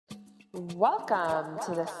Welcome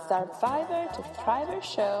to the Survivor to Thriver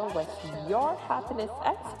show with your happiness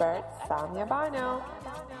expert, Samia Bano.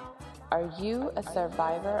 Are you a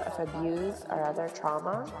survivor of abuse or other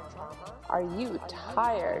trauma? Are you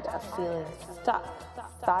tired of feeling stuck,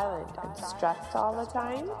 silent, and stressed all the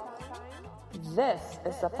time? This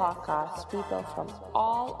is the podcast people from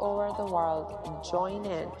all over the world join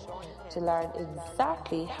in to learn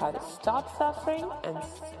exactly how to stop suffering and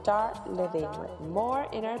start living with more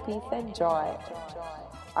inner peace and joy.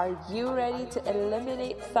 Are you ready to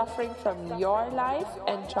eliminate suffering from your life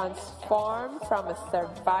and transform from a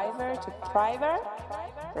survivor to thriver?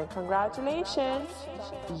 Then congratulations,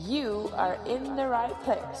 you are in the right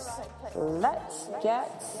place. Let's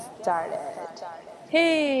get started.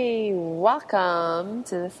 Hey, welcome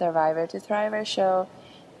to the Survivor to Thriver show.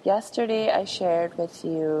 Yesterday I shared with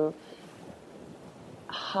you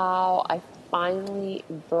how I finally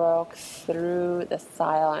broke through the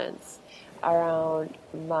silence around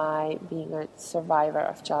my being a survivor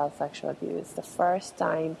of child sexual abuse. The first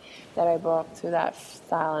time that I broke through that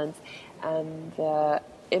silence and the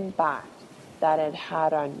impact that it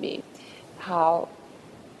had on me. How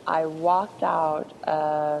I walked out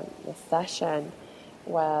of the session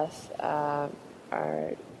with our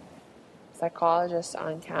psychologist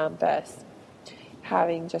on campus,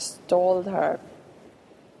 having just told her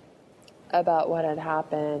about what had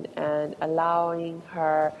happened and allowing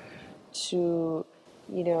her to,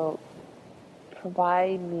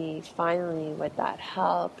 provide me finally with that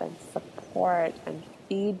help and support and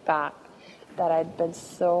feedback that I'd been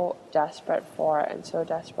so desperate for and so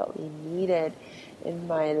desperately needed in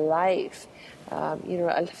my life.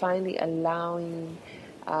 Finally allowing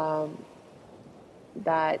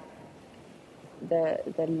that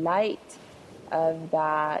the light of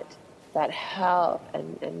that help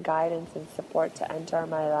and guidance and support to enter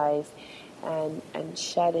my life and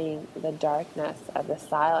shedding the darkness of the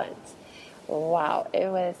silence. Wow, it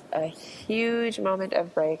was a huge moment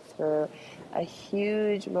of breakthrough, a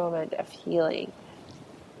huge moment of healing.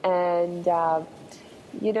 And,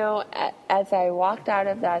 as I walked out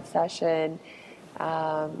of that session,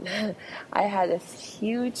 I had this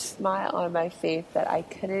huge smile on my face that I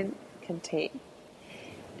couldn't contain.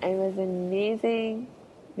 And it was an amazing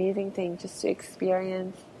thing just to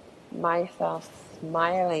experience myself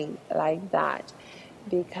smiling like that,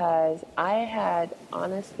 because I had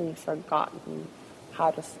honestly forgotten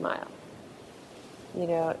how to smile.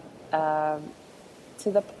 To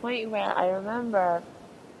the point where I remember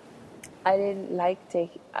I didn't like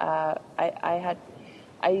I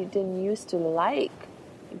didn't used to like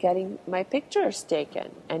getting my pictures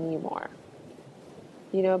taken anymore.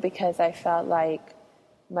 Because I felt like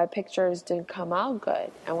my pictures didn't come out good.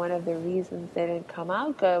 And one of the reasons they didn't come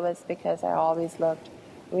out good was because I always looked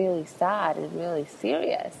really sad and really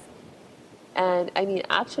serious. And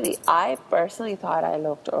actually, I personally thought I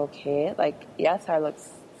looked okay. Like, yes, I looked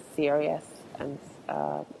serious and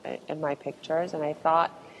in my pictures, and I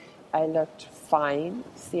thought I looked fine,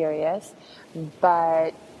 serious,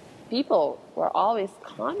 but people were always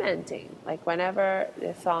commenting. Like, whenever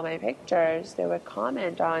they saw my pictures, they would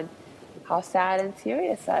comment on how sad and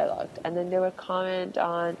serious I looked. And then they would comment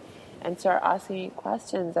on and start asking me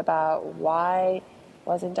questions about why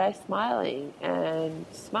wasn't I smiling, and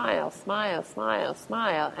smile.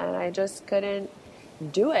 And I just couldn't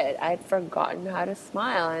do it. I'd forgotten how to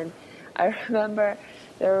smile. And I remember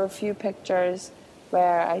there were a few pictures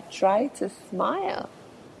where I tried to smile,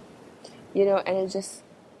 and it just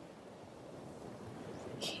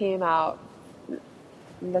came out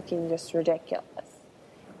looking just ridiculous.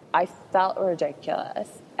 I felt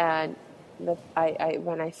ridiculous, and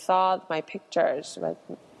when I saw my pictures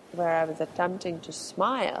where I was attempting to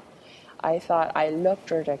smile, I thought I looked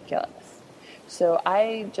ridiculous. So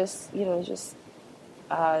I just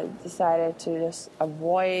decided to just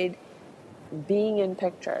avoid being in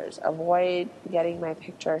pictures, avoid getting my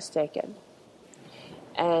pictures taken.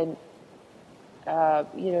 And,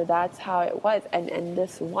 that's how it was. And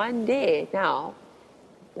this one day now,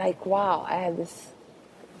 like, wow, I had this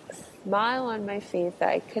smile on my face that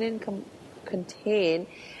I couldn't contain,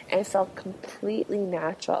 and it felt completely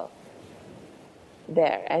natural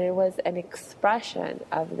there. And it was an expression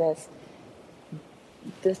of this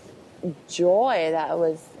joy that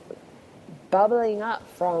was bubbling up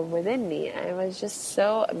from within me. And it was just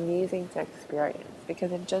so amazing to experience,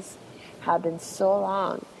 because it just had been so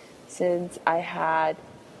long since I had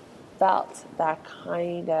felt that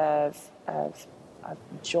kind of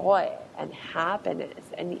joy and happiness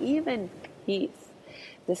and even peace,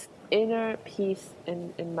 this inner peace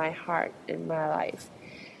in my heart, in my life.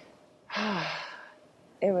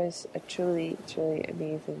 it was a truly, truly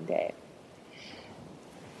amazing day.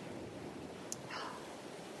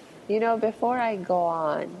 Before I go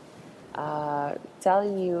on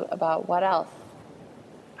telling you about what else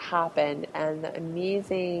happened and the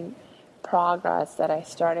amazing progress that I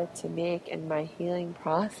started to make in my healing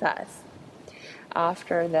process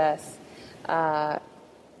after this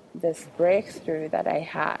breakthrough that I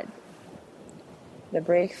had, the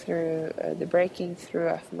breaking through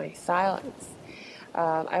of my silence.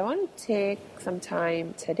 I want to take some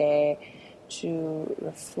time today to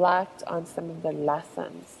reflect on some of the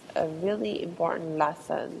lessons, really important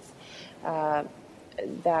lessons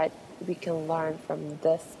that we can learn from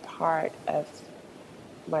this part of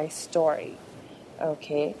my story.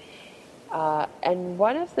 Okay, and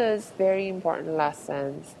one of those very important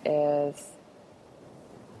lessons is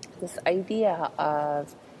this idea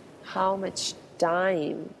of how much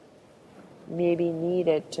time may be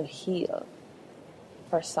needed to heal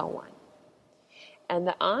for someone. And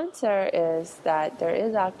the answer is that there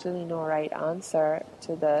is actually no right answer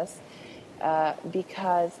to this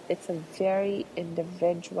because it's a very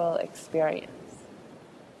individual experience.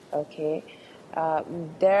 Okay?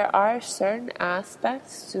 There are certain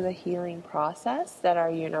aspects to the healing process that are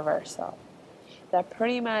universal, that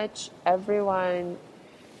pretty much everyone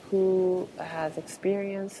who has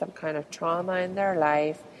experienced some kind of trauma in their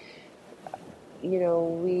life,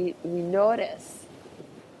 we notice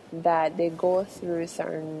that they go through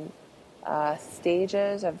certain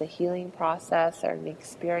stages of the healing process, certain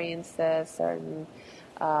experiences, certain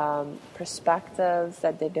perspectives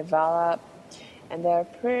that they develop, and they're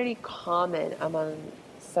pretty common among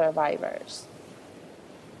survivors.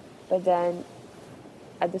 But then,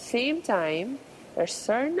 at the same time, there's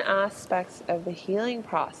certain aspects of the healing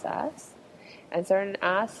process and certain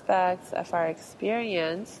aspects of our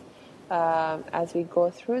experience as we go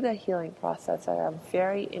through the healing process that are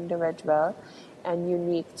very individual and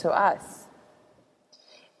unique to us.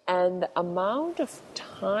 And the amount of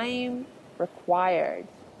time required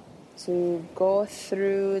to go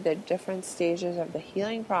through the different stages of the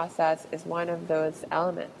healing process is one of those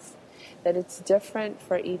elements, that it's different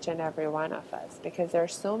for each and every one of us, because there are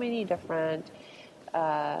so many different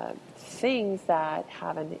things that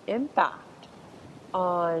have an impact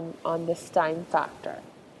on this time factor.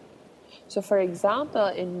 So, for example,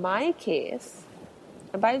 in my case,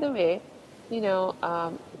 and by the way,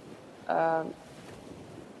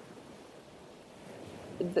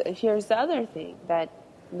 here's the other thing, that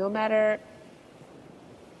no matter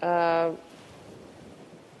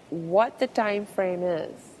what the time frame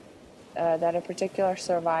is that a particular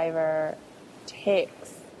survivor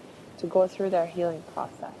takes to go through their healing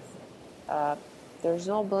process, there's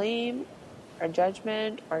no blame or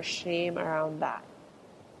judgment or shame around that.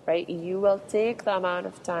 Right? You will take the amount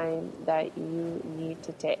of time that you need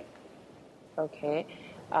to take, okay?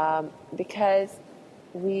 Because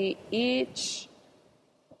we each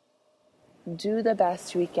do the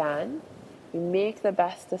best we can. We make the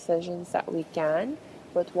best decisions that we can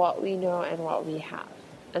with what we know and what we have.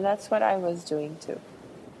 And that's what I was doing too,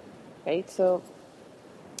 right? So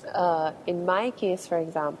in my case, for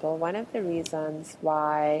example, one of the reasons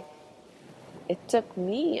why it took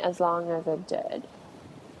me as long as it did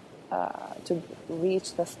to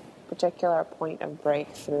reach this particular point of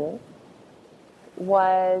breakthrough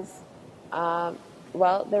was, there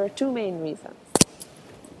were two main reasons.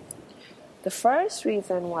 The first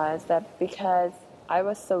reason was that because I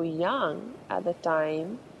was so young at the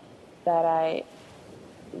time that I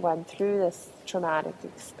went through this traumatic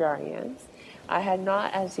experience, I had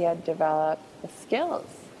not as yet developed the skills.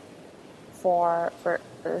 For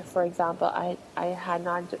example, I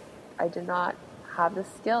did not have the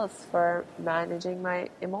skills for managing my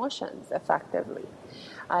emotions effectively.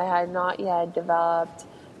 I had not yet developed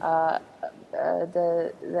the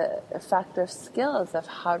effective skills of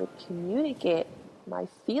how to communicate my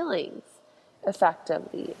feelings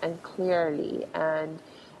effectively and clearly and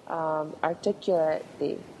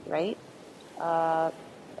articulately, right?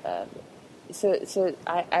 So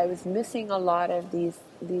I was missing a lot of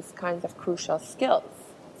these kinds of crucial skill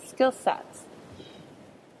sets.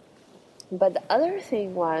 But the other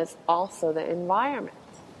thing was also the environment.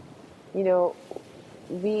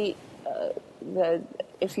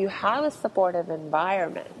 If you have a supportive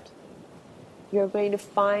environment, you're going to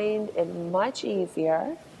find it much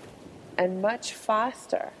easier and much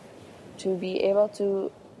faster to be able to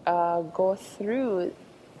go through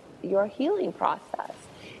your healing process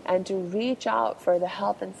and to reach out for the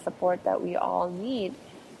help and support that we all need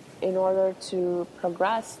in order to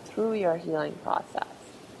progress through your healing process,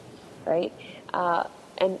 right?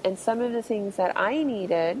 And some of the things that I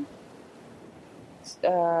needed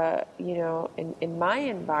in my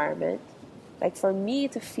environment, like for me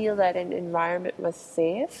to feel that an environment was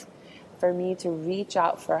safe, for me to reach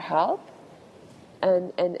out for help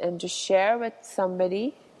and to share with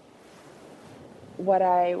somebody what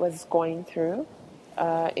I was going through,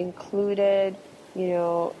 included,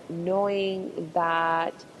 knowing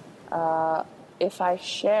that if I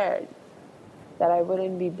shared, that I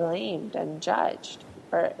wouldn't be blamed and judged,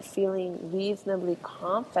 or feeling reasonably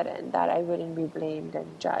confident that I wouldn't be blamed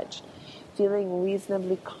and judged, feeling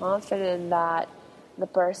reasonably confident that the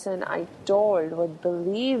person I told would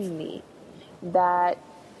believe me, that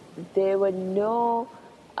they would know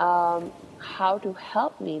how to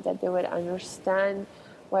help me, that they would understand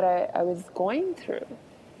what I was going through,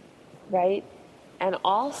 right? And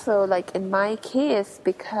also, like in my case,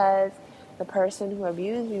 because the person who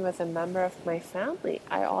abused me was a member of my family,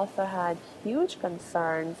 I also had huge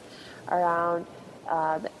concerns around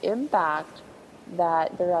the impact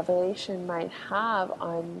that the revelation might have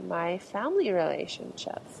on my family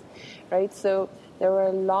relationships, right? So there were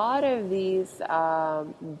a lot of these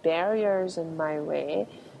barriers in my way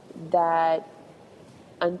that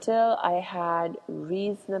until I had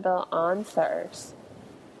reasonable answers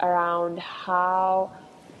around how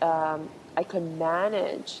I could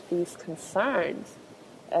manage these concerns,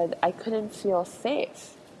 I couldn't feel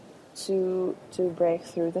safe to break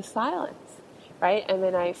through the silence, right? And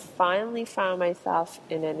then I finally found myself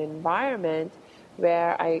in an environment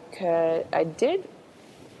where I did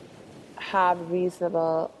have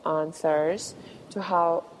reasonable answers to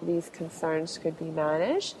how these concerns could be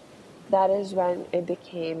managed. That is when it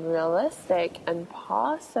became realistic and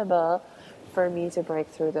possible for me to break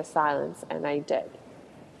through the silence, and I did.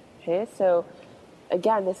 Okay, so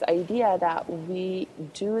again, this idea that we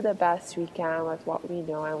do the best we can with what we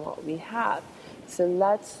know and what we have. So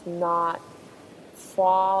let's not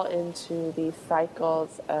fall into these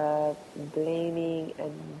cycles of blaming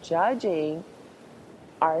and judging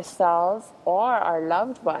ourselves or our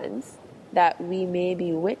loved ones that we may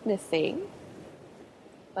be witnessing.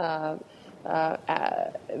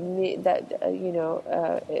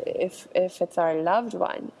 If it's our loved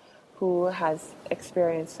one who has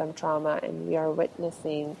experienced some trauma and we are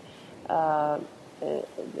witnessing them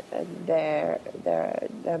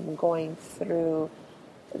going through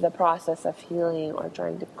the process of healing or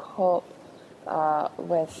trying to cope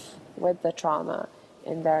with the trauma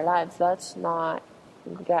in their lives, let's not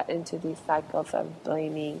get into these cycles of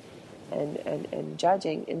blaming and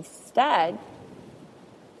judging. Instead,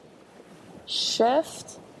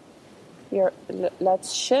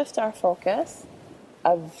 let's shift our focus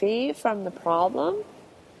away from the problem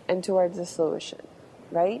and towards the solution,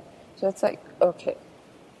 right? So it's like, okay,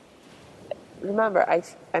 remember,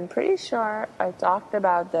 I'm pretty sure I talked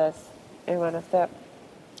about this in one of the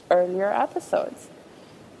earlier episodes.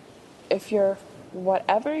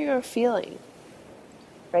 Whatever you're feeling,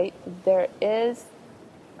 right, there is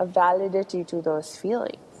a validity to those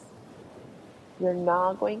feelings. You're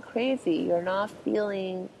not going crazy. You're not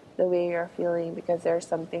feeling the way you're feeling because there's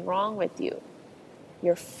something wrong with you.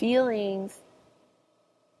 Your feelings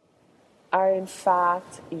are in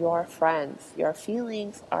fact your friends. Your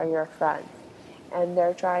feelings are your friends. And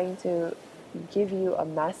they're trying to give you a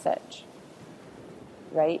message,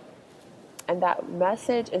 right? And that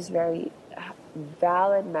message is very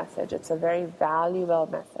valid message. It's a very valuable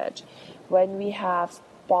message. When we have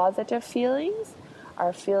positive feelings,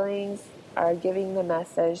 our feelings are giving the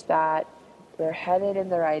message that we're headed in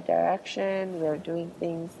the right direction, we're doing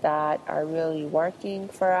things that are really working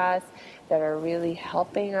for us, that are really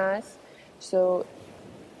helping us. So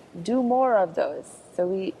do more of those so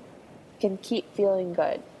we can keep feeling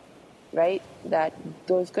good, right? That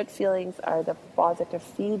those good feelings are the positive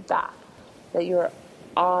feedback that you're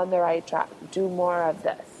on the right track. Do more of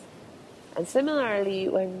this. And similarly,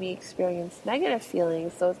 when we experience negative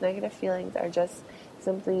feelings, those negative feelings are just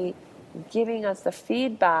simply giving us the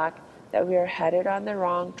feedback that we are headed on the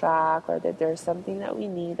wrong track, or that there's something that we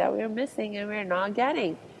need that we're missing and we're not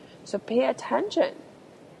getting. So pay attention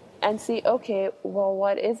and see, okay, well,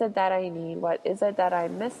 what is it that I need? What is it that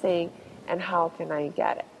I'm missing? And how can I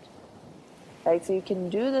get it? Right? So you can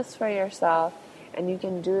do this for yourself, and you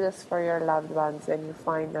can do this for your loved ones when you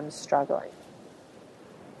find them struggling.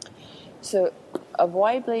 So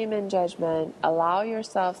avoid blame and judgment. Allow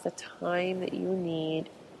yourself the time that you need.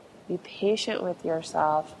 Be patient with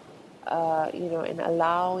yourself, and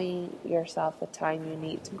allowing yourself the time you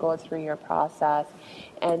need to go through your process.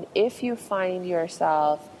 And if you find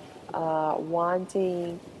yourself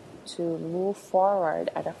wanting to move forward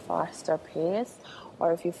at a faster pace,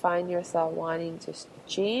 or if you find yourself wanting to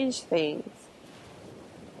change things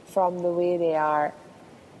from the way they are.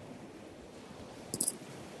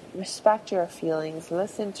 Respect your feelings,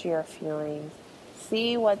 listen to your feelings,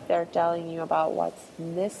 see what they're telling you about what's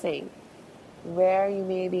missing, where you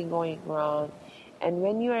may be going wrong. And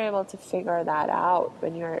when you're able to figure that out,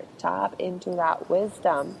 when you're tap into that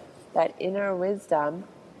wisdom, that inner wisdom,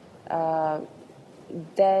 then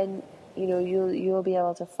you'll be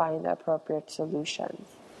able to find the appropriate solutions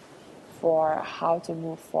for how to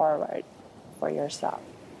move forward for yourself,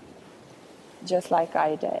 just like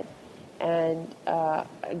I did. And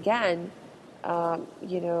again,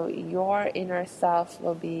 your inner self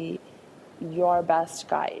will be your best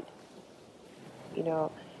guide.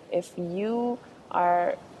 If you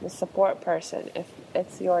are the support person, if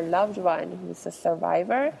it's your loved one who's a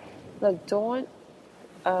survivor, look, don't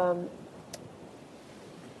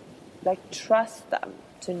trust them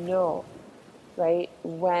to know, right,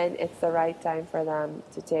 when it's the right time for them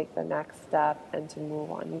to take the next step and to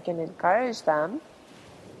move on. You can encourage them,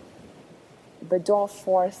 but don't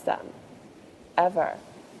force them ever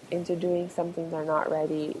into doing something they're not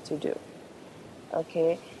ready to do.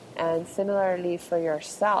 Okay? And similarly for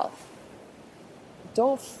yourself,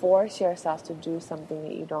 don't force yourself to do something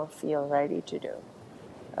that you don't feel ready to do.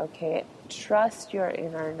 Okay? Trust your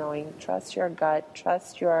inner knowing, trust your gut,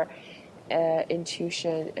 trust your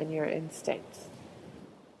intuition and your instincts.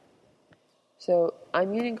 So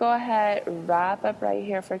I'm going to go ahead, wrap up right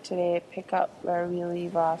here for today, pick up where we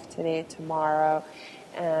leave off today, tomorrow.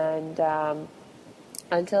 And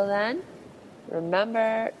until then,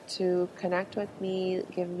 remember to connect with me,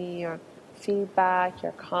 give me your feedback,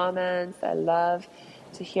 your comments. I love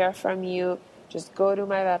to hear from you. Just go to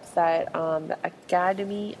my website, the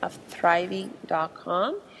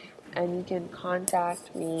academyofthriving.com, and you can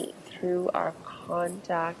contact me through our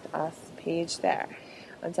Contact Us page there.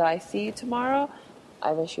 Until I see you tomorrow,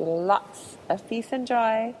 I wish you lots of peace and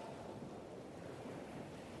joy.